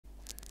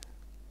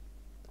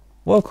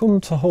Welcome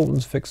to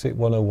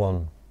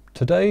Holtonsfixit101.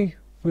 Today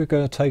we're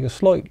going to take a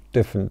slight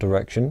different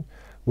direction.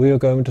 We are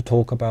going to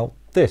talk about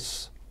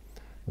this.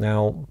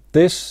 Now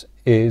this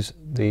is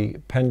the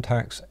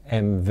Pentax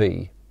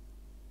MV.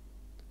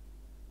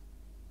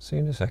 See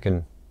you in a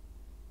second.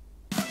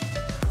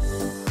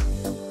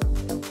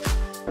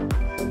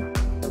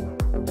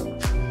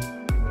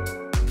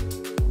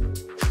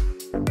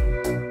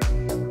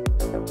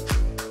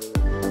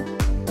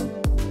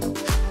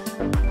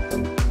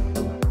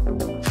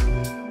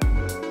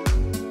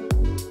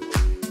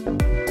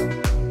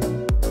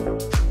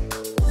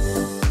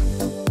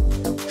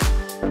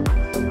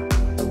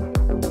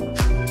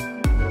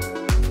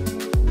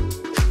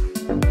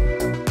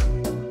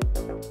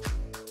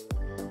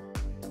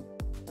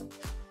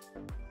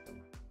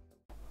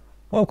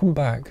 Welcome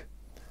back.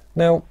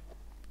 Now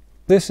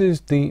this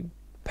is the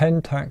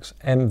Pentax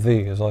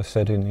MV, as I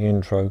said in the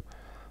intro.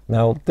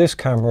 Now this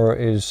camera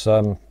is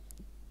got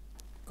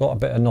a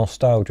bit of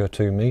nostalgia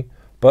to me,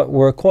 but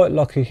we're quite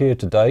lucky here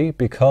today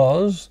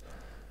because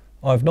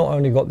I've not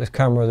only got this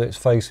camera that's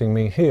facing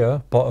me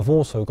here, but I've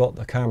also got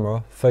the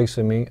camera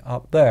facing me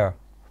up there,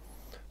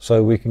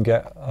 so we can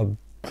get a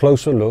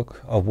closer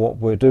look of what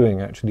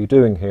we're actually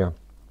doing here.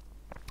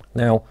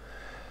 Now,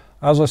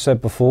 as I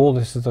said before,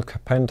 this is the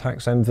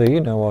Pentax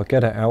MV. Now I'll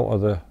get it out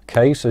of the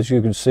case. As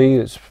you can see,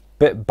 it's a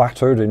bit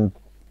battered and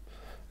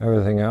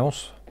everything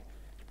else,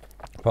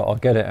 but I'll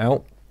get it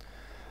out.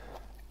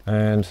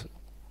 And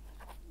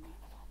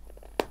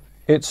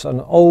it's an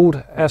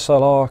old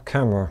SLR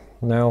camera.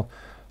 Now,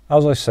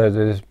 as I said,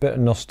 it is a bit of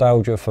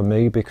nostalgia for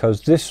me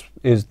because this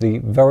is the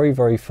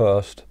very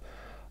first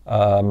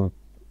Pentax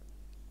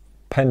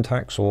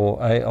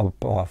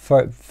or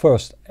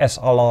first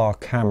SLR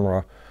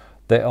camera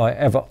that I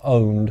ever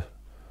owned,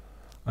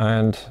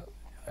 and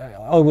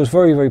I was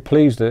very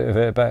pleased with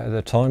it at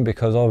the time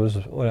because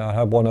I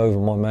had one over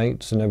my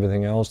mates and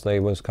everything else. They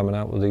was coming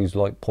out with these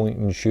like point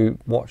and shoot,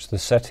 watch the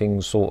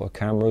settings sort of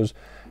cameras,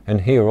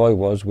 and here I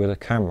was with a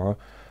camera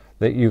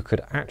that you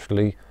could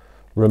actually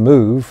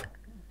remove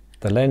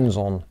the lens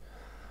on,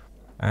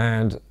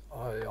 and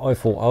I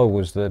thought I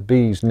was the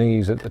bee's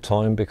knees at the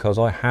time because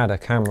I had a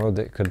camera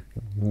that could,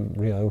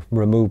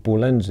 removable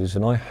lenses,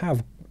 and I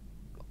have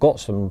got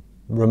some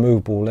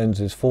removable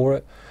lenses for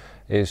it.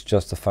 It's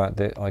just the fact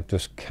that I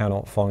just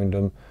cannot find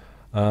them.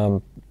 I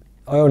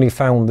only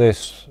found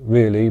this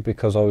really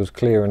because I was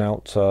clearing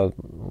out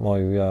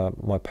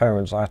my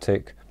parents'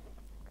 attic,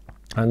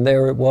 and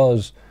there it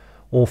was,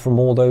 all from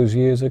all those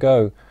years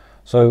ago.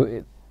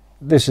 So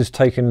this is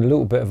taking a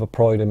little bit of a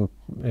pride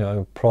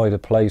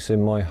of place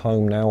in my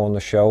home now on the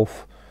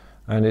shelf,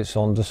 and it's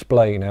on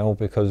display now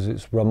because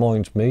it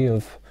reminds me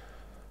of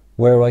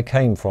where I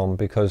came from,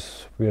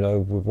 because with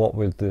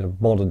the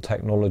modern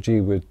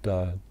technology with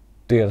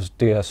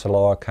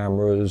DSLR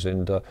cameras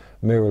and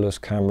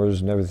mirrorless cameras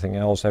and everything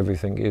else,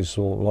 everything is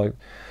sort of like,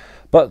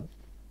 but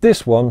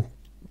this one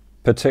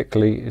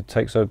particularly, it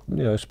takes a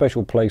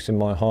special place in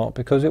my heart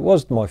because it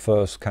was my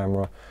first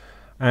camera,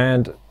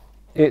 and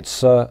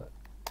it's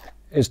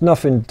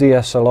nothing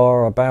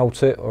DSLR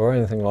about it or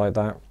anything like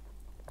that.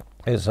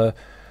 It's a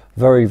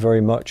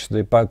very much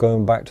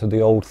going back to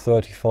the old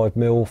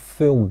 35mm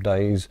film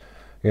days,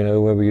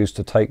 where we used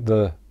to take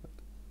the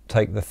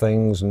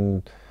things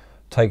and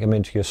take them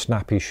into your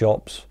snappy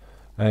shops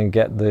and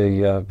get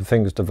the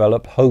things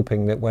developed,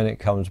 hoping that when it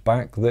comes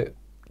back that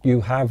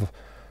you have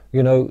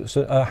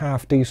a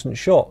half decent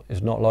shot.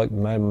 It's not like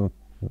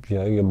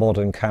your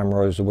modern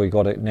cameras that we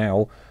got it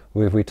now,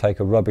 where if we take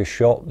a rubbish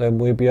shot then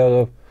we'll be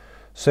able to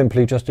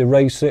simply just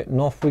erase it and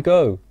off we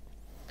go.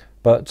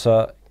 But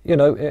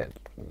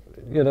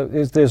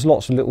there's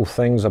lots of little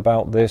things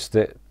about this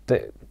that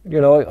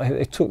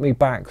it took me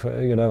back,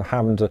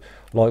 having to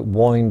like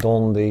wind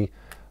on the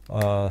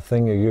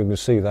thing. You can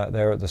see that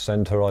there at the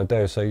center. I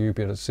dare say you'll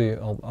be able to see it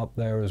up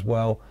there as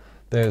well.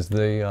 There's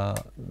the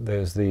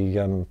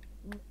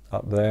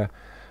up there,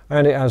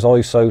 and it has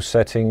ISO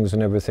settings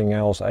and everything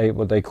else.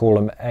 What they call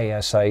them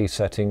ASA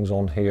settings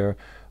on here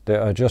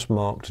that are just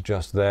marked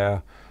just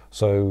there.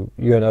 So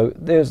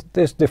there's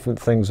different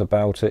things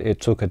about it. It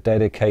took a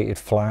dedicated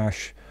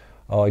flash.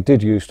 I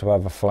did used to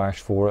have a flash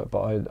for it,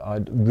 but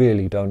I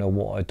really don't know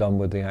what I've done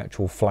with the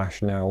actual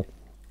flash now.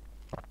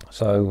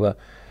 So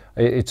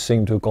it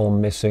seemed to have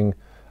gone missing.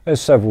 There's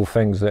several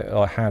things that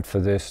I had for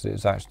this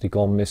that's actually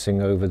gone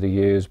missing over the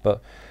years,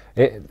 but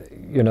I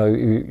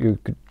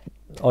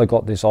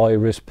got this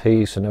iris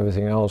piece and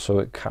everything else, so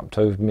it capped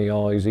over my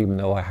eyes, even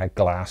though I had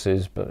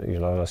glasses. But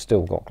I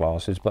still got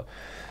glasses. But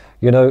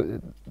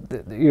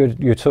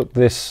you took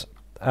this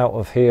out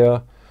of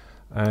here,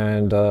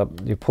 and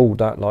you pulled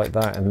that like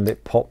that, and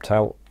it popped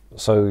out,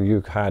 so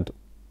you had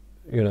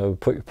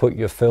put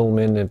your film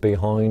in and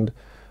behind.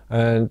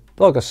 And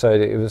like I said,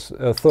 it was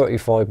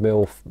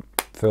 35mm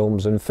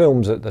films, and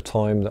films at the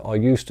time that I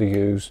used to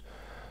use,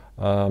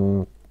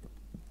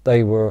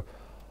 they were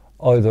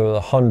either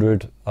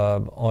 100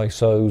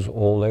 ISOs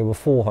or they were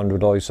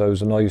 400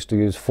 ISOs, and I used to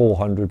use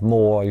 400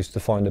 more. I used to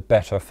find a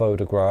better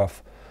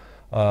photograph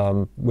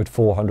with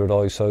 400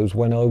 ISOs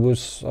when I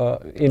was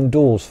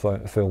indoors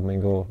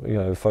filming, or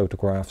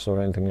photographs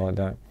or anything like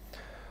that.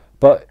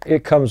 But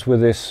it comes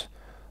with this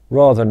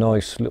rather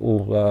nice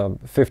little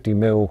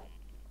 50mm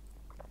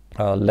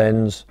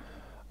lens,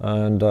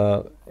 and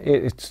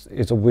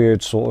it's a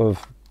weird sort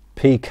of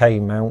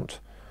PK mount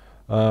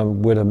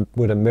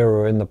with a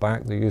mirror in the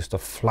back that used to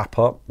flap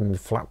up and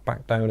flap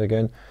back down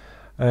again.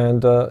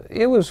 And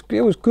it was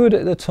good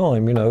at the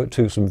time. It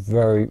took some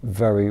very,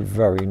 very,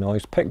 very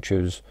nice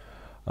pictures.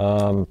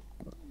 And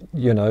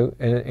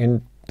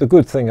the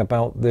good thing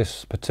about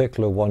this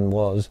particular one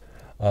was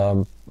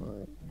that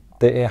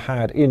it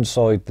had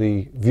inside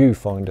the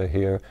viewfinder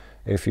here,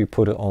 if you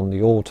put it on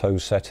the auto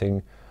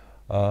setting,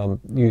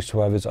 used to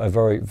have a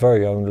very,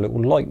 very own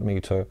little light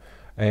meter,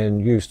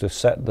 and used to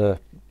set the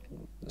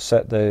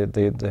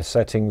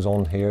settings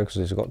on here, because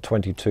it's got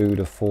 22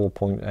 to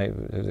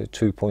 4.8,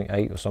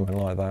 2.8 or something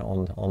like that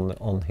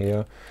on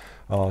here.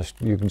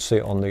 You can see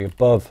it on the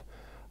above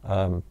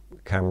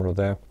camera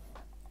there.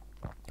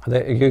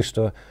 We used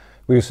to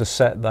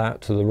set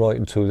that to the right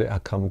until it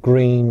had come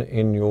green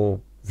in your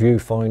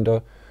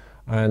viewfinder,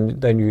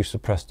 and then you used to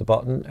press the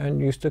button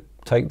and used to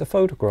take the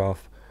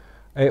photograph.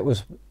 It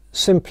was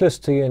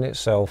simplicity in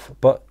itself,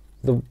 but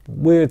the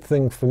weird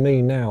thing for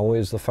me now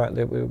is the fact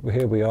that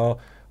here we are,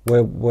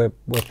 we'll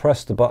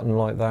press the button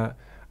like that,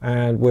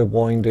 and we'll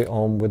wind it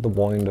on with the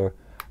winder.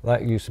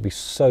 That used to be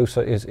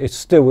it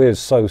still is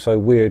so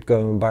weird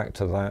going back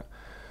to that.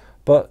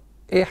 But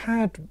it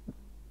had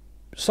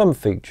some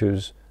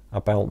features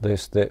about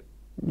this that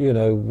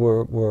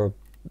were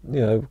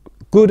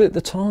good at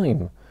the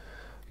time.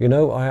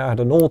 I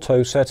had an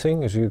auto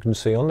setting, as you can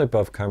see on the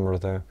above camera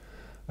there.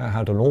 I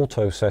had an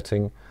auto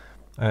setting,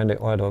 and it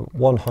had a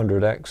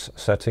 100x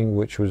setting,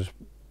 which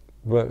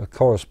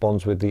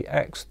corresponds with the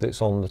X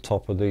that's on the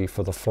top of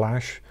for the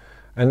flash.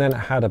 And then it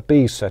had a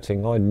B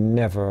setting. I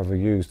never ever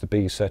used the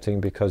B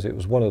setting, because it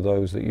was one of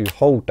those that you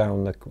hold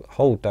down the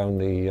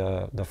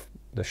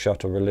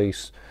shutter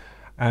release,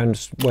 and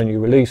when you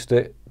released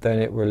it, then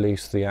it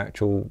released the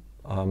actual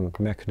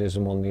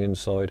mechanism on the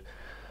inside.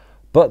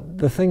 But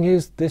the thing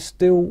is, this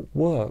still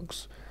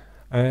works,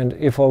 and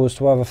if I was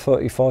to have a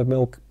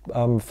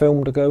 35mm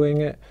film to go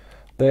in it,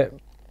 that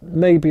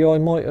maybe I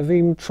might have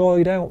even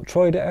tried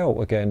it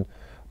out again.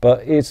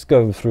 But it's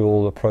going through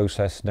all the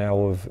process now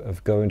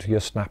of going to your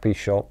snappy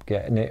shop,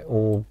 getting it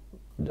all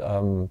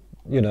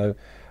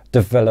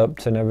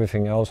developed and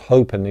everything else,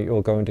 hoping that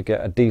you're going to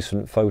get a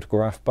decent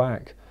photograph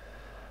back.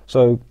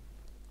 So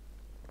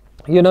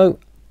it's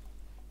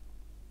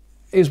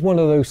one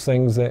of those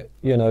things that,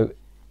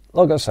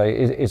 like I say,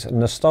 it's a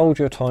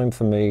nostalgia time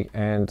for me,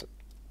 and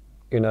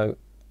it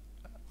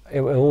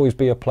will always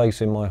be a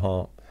place in my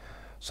heart.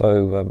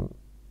 So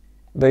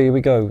there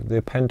we go,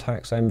 the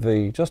Pentax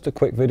MV. Just a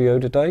quick video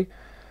today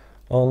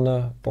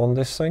on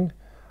this thing,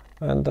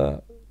 and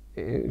I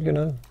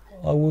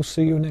will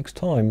see you next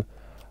time.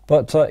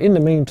 But in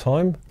the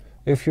meantime,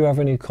 if you have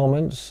any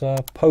comments,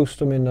 post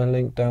them in the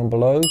link down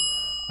below,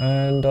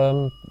 and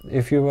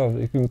if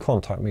you can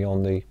contact me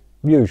on the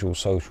usual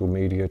social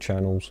media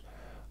channels,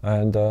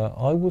 and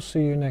I will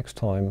see you next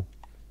time.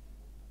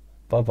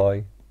 Bye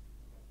bye.